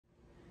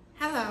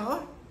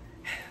Hello.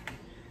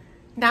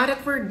 Now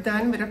that we're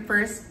done with the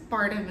first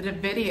part of the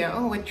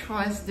video, which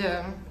was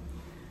the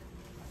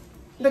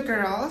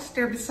girls,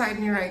 they're beside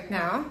me right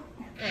now.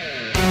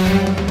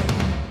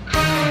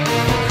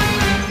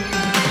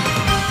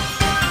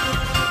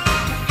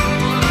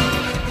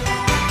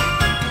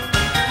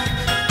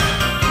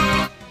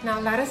 Now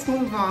let us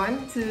move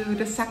on to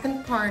the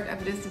second part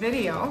of this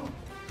video,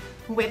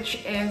 which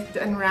is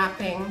the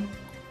unwrapping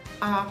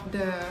of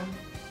the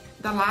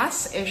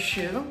last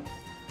issue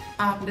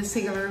of the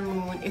Sailor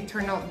Moon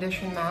Eternal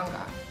Edition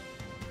manga.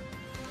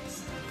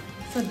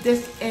 So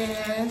this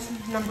is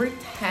number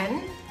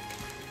 10,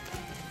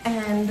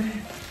 and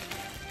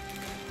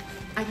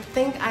I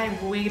think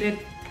I've waited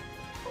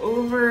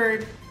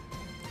over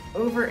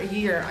a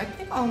year. I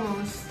think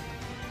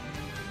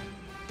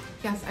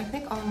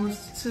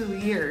almost 2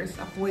 years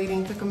of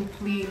waiting to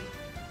complete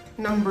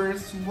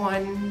numbers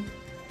 1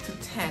 to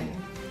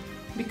 10,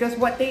 because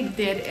what they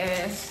did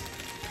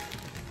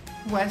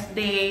was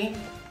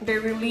they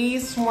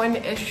release one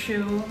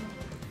issue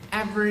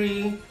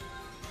every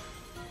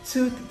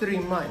 2 to 3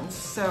 months.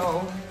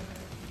 So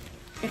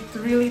it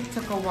really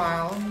took a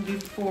while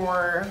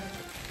before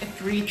it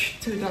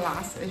reached to the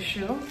last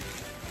issue.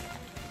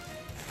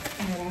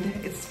 And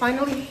it's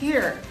finally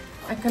here.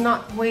 I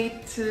cannot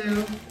wait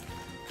to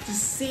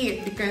see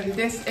it, because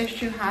this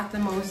issue has the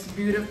most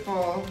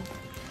beautiful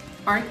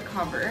art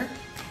cover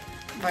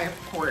by, of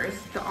course,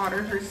 the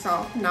author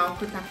herself,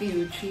 Naoko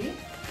Takeuchi.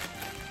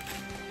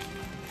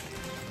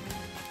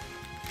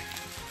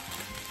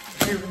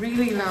 I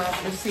really love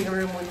the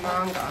Sailor Moon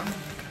manga.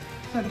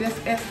 So this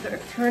is the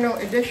Eternal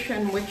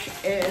Edition, which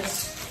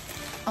is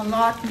a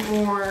lot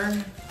more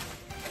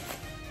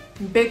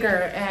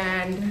bigger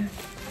and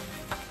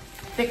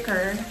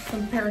thicker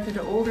compared to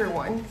the older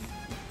one,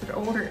 to the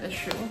older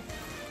issue.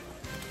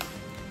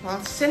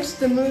 Well, since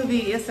the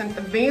movie isn't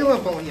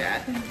available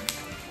yet,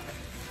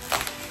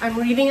 I'm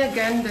reading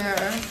again the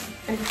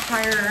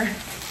entire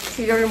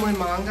Sailor Moon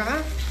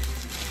manga,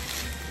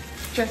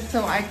 just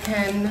so I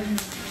can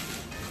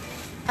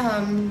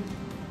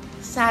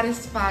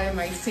satisfy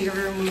my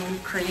Sailor Moon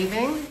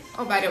craving.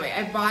 Oh, by the way,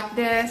 I bought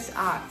this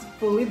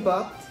fully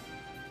booked.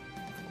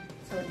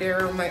 So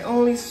they're my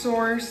only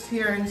source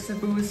here in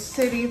Cebu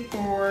City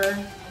for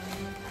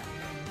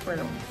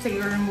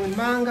Sailor Moon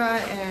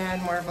manga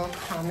and Marvel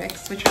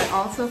comics, which I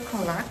also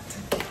collect.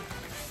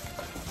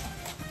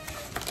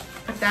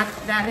 But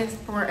that is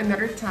for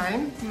another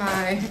time.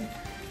 My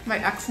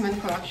X-Men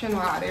collection.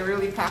 Wow, they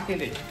really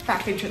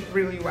package it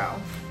really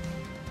well.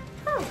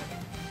 Oh.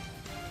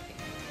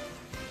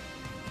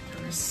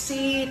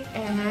 Receipt,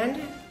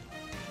 and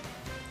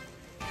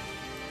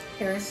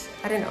here's,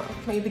 I don't know,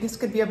 maybe this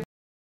could be a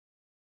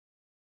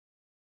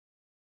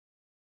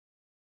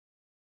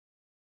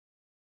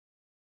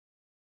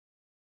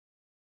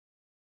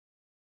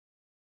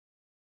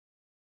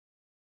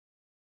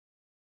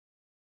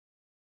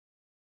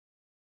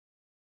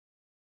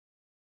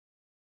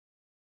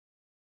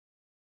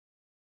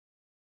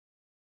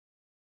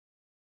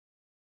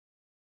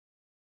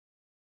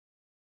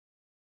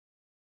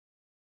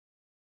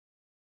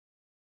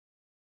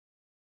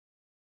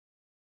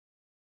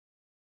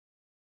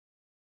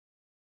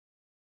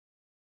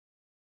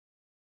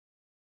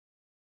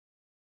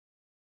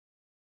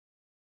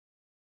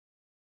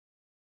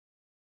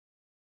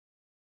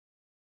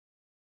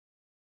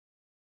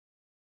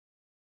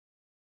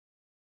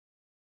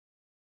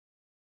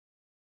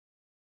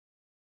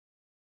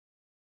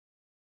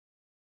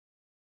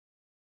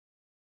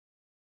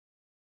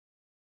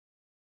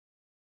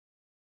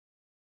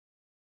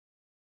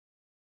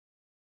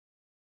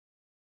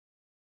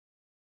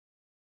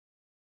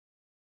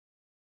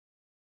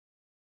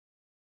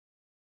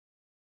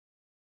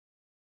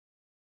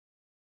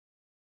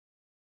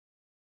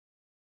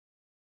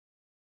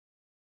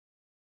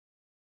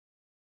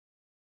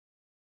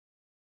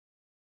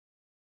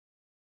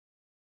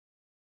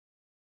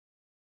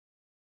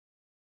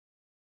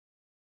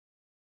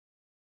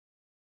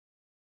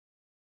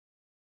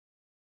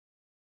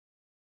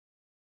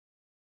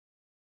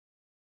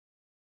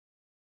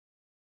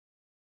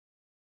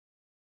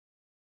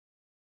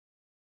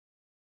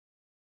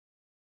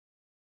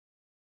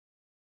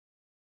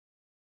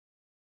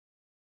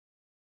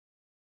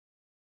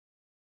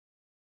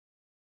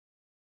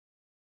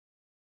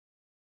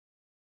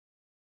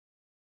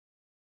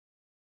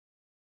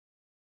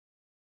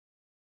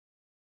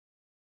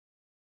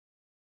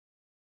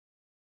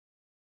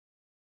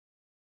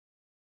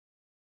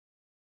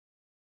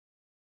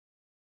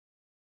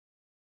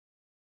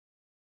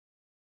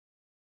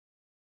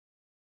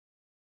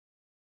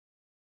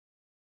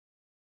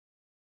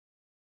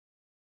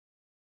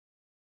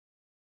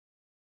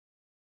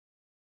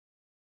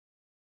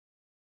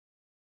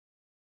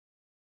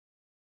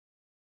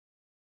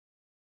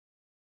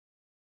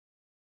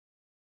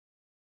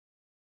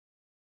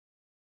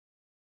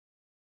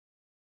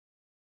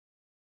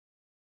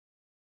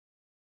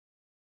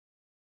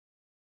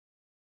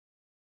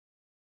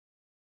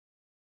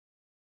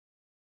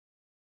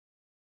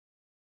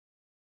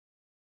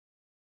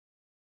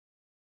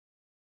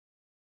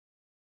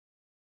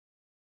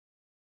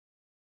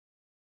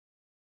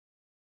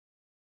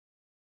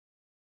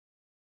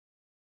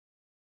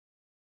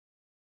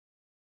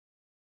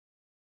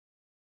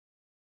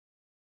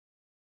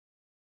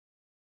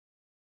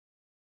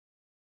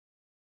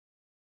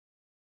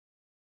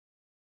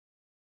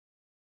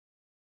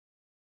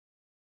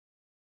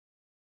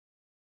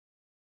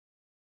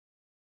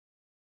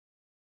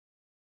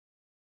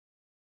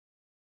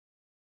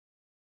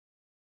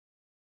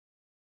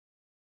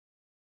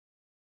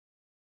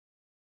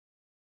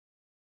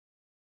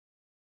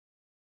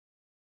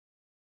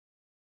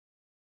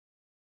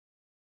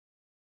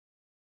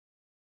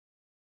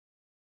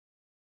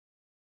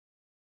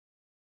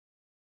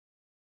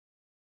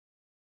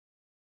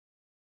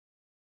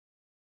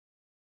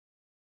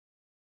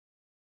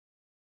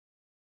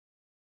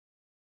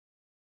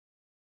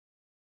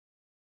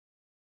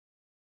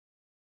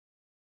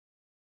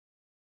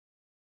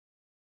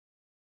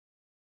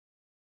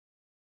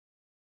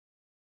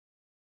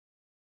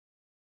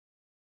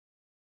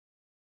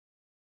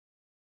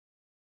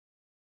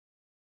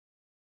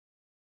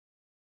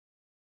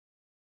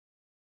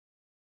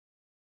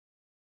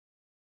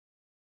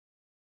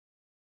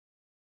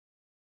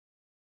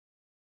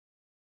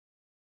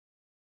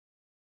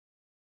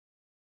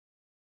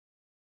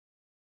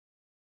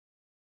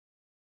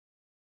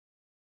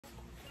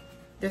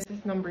This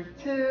is number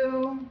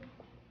 2.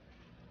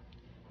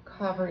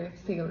 Cover is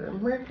Sailor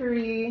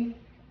Mercury.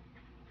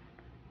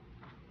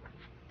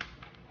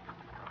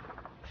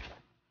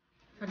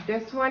 So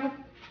this one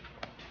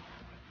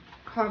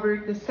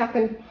covered the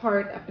second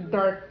part of the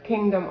Dark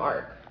Kingdom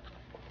arc.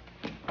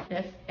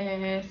 This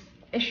is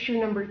issue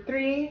number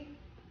 3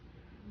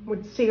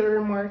 with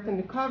Sailor Mars on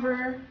the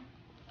cover,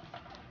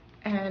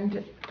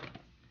 and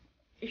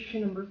issue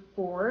number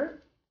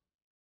 4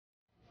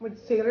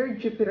 with Sailor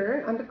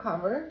Jupiter on the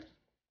cover.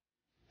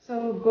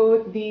 So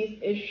both these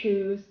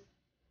issues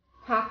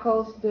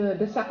tackles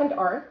the second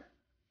arc,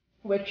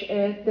 which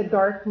is the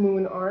Dark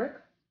Moon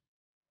arc,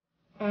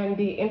 and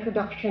the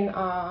introduction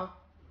of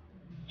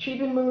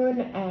Chibi Moon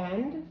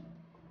and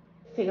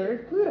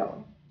Sailor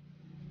Pluto.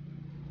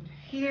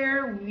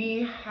 Here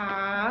we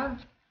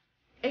have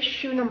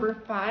issue number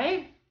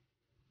 5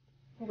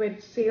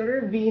 with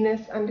Sailor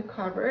Venus on the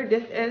cover.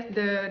 This is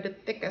the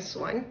thickest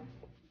one,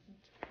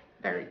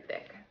 very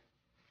thick.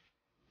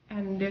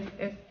 And this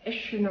is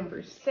issue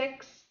number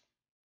 6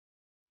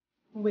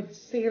 with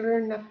Sailor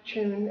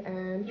Neptune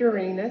and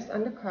Uranus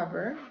on the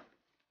cover.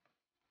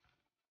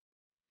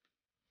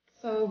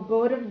 So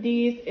both of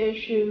these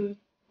issues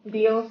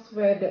deals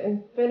with the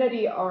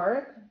Infinity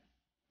arc,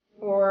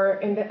 or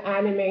in the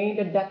anime,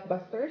 the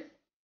Deathbusters,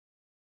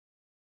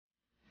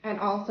 and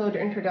also the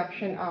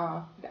introduction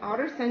of the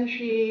Outer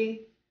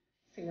Senshi,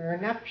 Sailor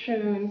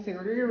Neptune,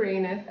 Sailor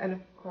Uranus, and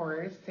of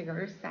course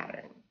Sailor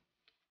Saturn.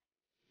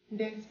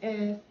 This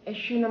is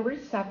issue number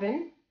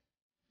 7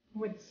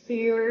 with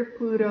Sailor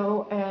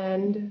Pluto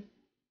and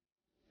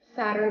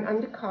Saturn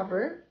on the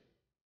cover.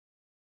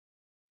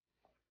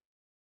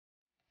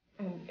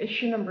 And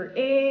issue number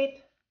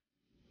 8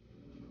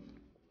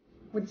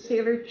 with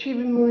Sailor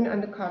Chibi Moon on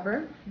the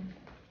cover.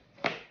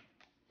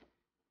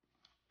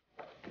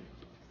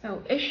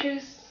 So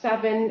issues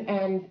 7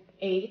 and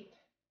 8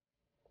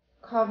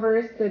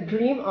 covers the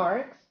Dream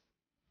arcs,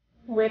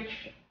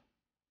 which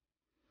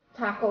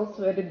tackles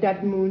with the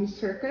Dead Moon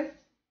Circus.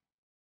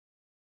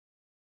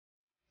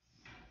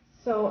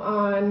 So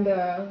on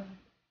the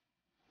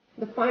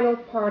final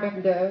part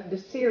of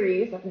the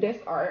series of this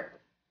arc,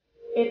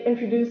 it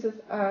introduces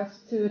us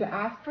to the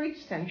Asteroid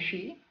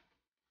Senshi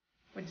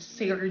with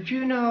Sailor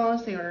Juno,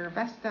 Sailor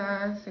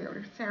Vesta,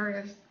 Sailor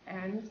Ceres,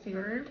 and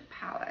Sailor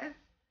Pallas,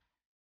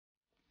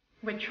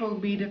 which will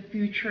be the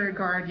future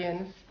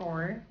guardians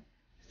for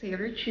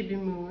Sailor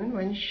Chibi Moon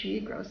when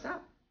she grows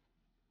up.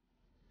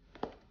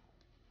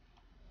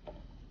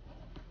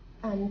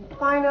 And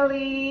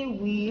finally,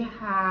 we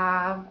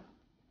have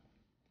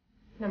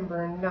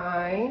number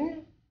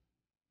 9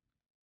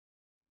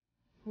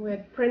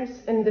 with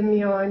Prince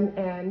Endymion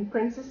and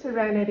Princess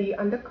Serenity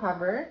on the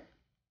cover,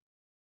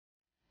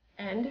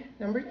 and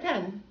number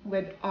 10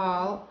 with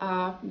all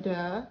of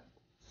the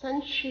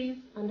Senshis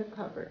on the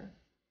cover.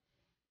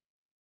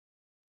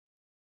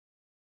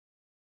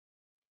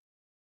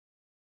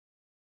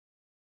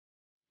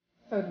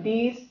 So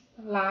these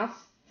last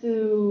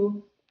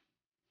 2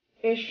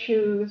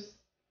 issues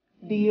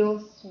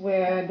deals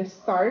with the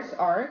Stars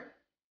arc,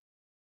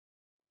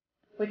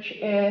 which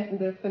is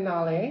the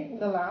finale,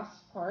 the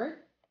last part.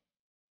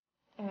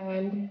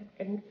 And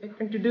it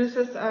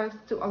introduces us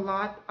to a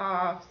lot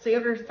of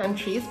Sailor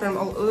Senshis from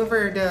all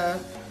over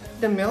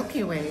the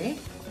Milky Way.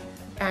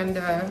 And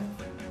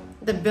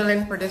the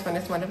villain for this one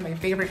is one of my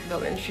favorite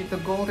villains. She's the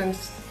Golden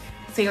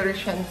Sailor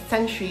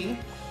Senshi,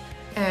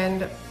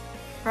 and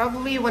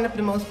probably one of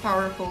the most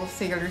powerful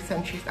Sailor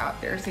Senshis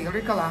out there, Sailor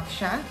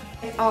Galaxia.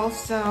 It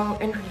also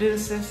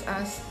introduces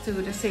us to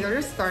the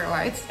Sailor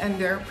Starlights and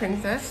their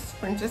princess,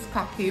 Princess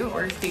Kakyu,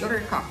 or Sailor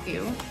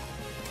Kakyu.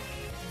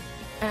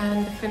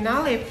 And the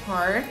finale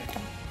part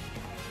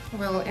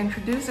will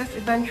introduce us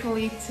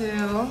eventually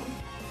to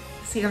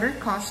Sailor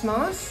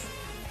Cosmos,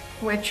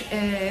 which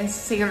is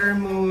Sailor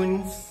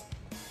Moon's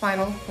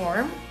final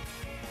form.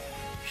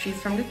 She's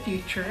from the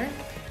future.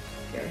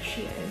 There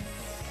she is.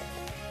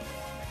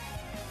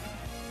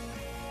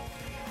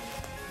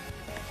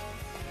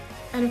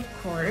 And of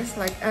course,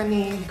 like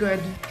any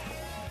good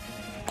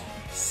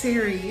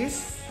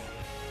series,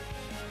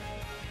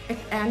 it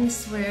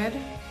ends with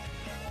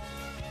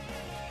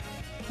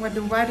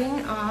the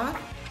wedding of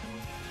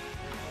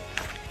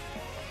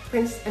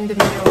Prince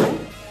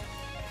Endymion.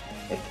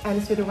 It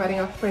ends with the wedding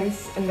of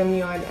Prince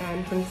Endymion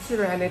and Princess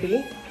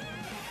Serenity.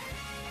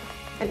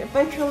 And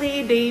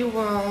eventually they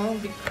will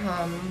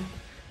become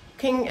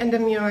King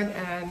Endymion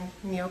and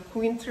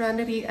Queen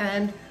Serenity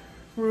and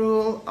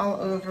rule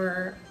all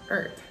over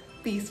Earth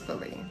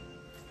peacefully.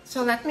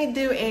 So let me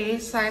do a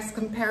size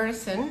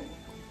comparison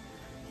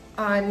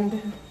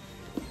on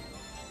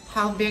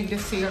how big the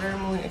Sailor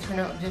Moon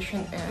Eternal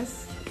Edition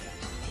is.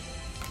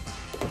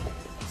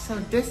 So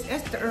this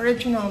is the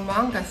original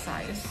manga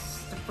size,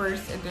 the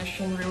first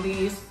edition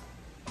released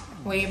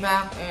way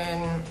back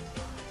in,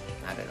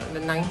 I don't know,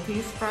 the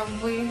 90s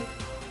probably.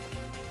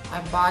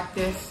 I bought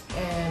this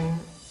in,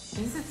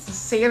 this is the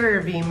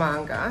Sailor V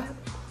manga.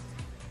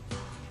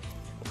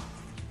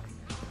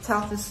 It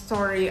tells the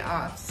story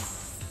of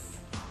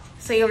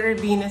Sailor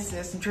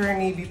Venus's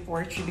journey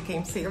before she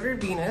became Sailor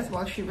Venus,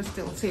 while she was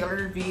still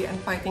Sailor V and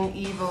fighting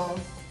evil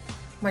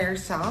by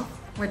herself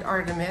with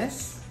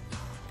Artemis.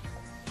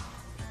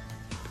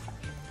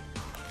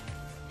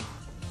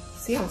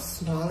 See how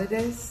small it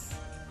is?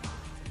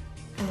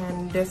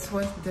 And this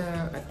was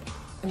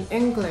an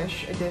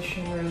English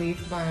edition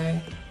released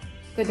by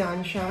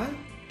Kodansha.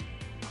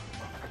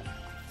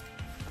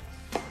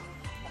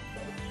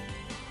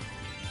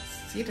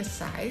 See the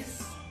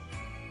size?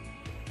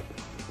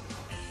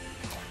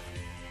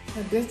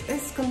 So this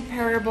is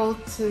comparable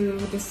to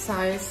the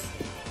size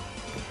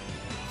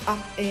of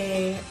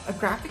a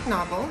graphic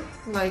novel,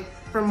 like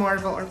from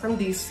Marvel or from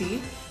DC.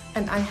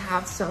 And I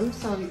have some,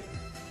 so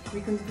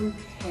we can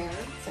compare.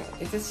 So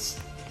it is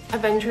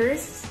Avengers,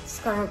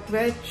 Scarlet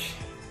Witch.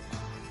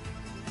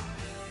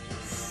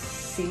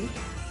 See?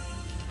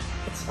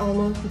 It's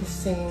almost the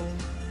same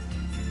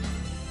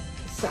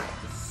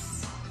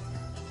size.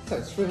 So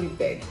it's really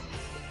big.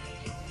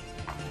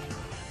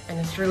 And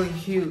it's really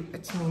huge.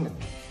 It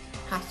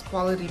has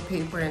quality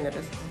paper and it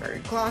is very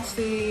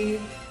glossy.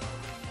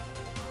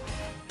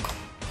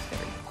 It's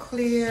very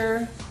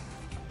clear.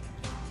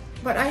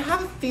 But I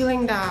have a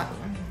feeling that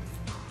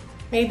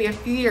maybe a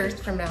few years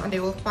from now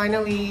they will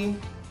finally,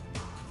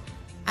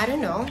 I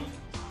don't know,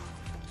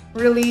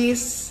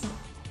 release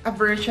a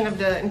version of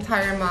the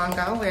entire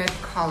manga with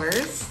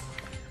colors.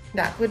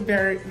 That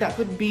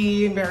would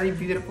be very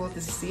beautiful to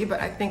see,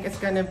 but I think it's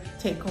gonna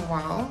take a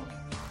while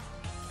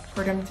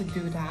for them to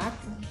do that.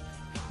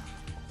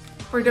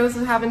 For those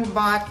who haven't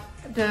bought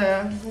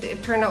the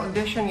Eternal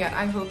Edition yet,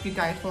 I hope you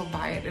guys will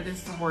buy it. It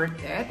is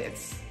worth it.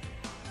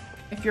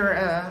 If you're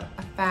a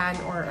fan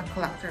or a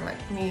collector like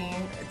me,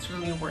 it's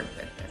really worth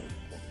it. And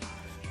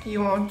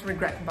you won't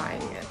regret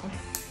buying it.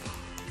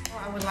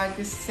 I would like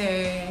to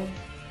say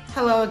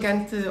hello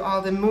again to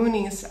all the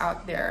Moonies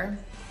out there.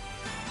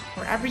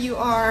 Wherever you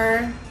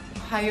are,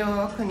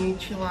 Ohayo,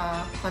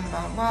 konnichiwa,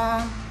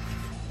 konbanwa.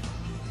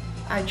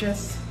 I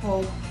just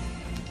hope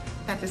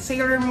that the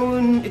Sailor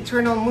Moon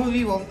Eternal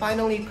movie will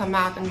finally come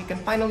out and we can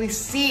finally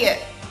see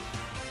it.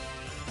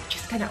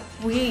 Just cannot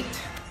wait.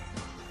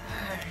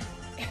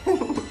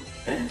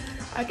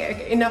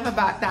 Okay, enough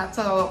about that.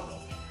 So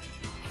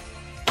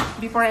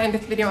before I end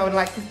this video, I would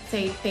like to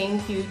say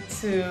thank you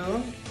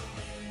to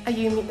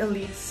Ayumi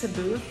Elite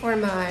Cebu for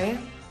my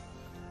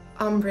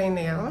ombre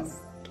nails,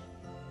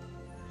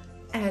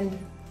 and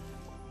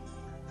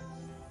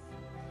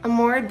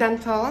Amor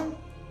Dental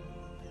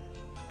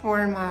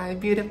for my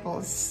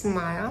beautiful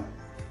smile,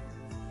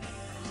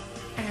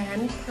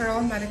 and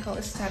Pearl Medical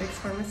Aesthetics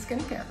for my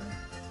skincare.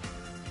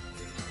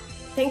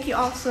 Thank you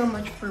all so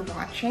much for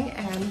watching,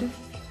 and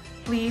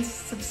please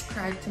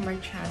subscribe to my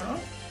channel.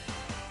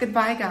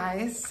 Goodbye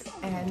guys,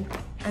 and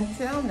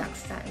until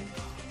next time.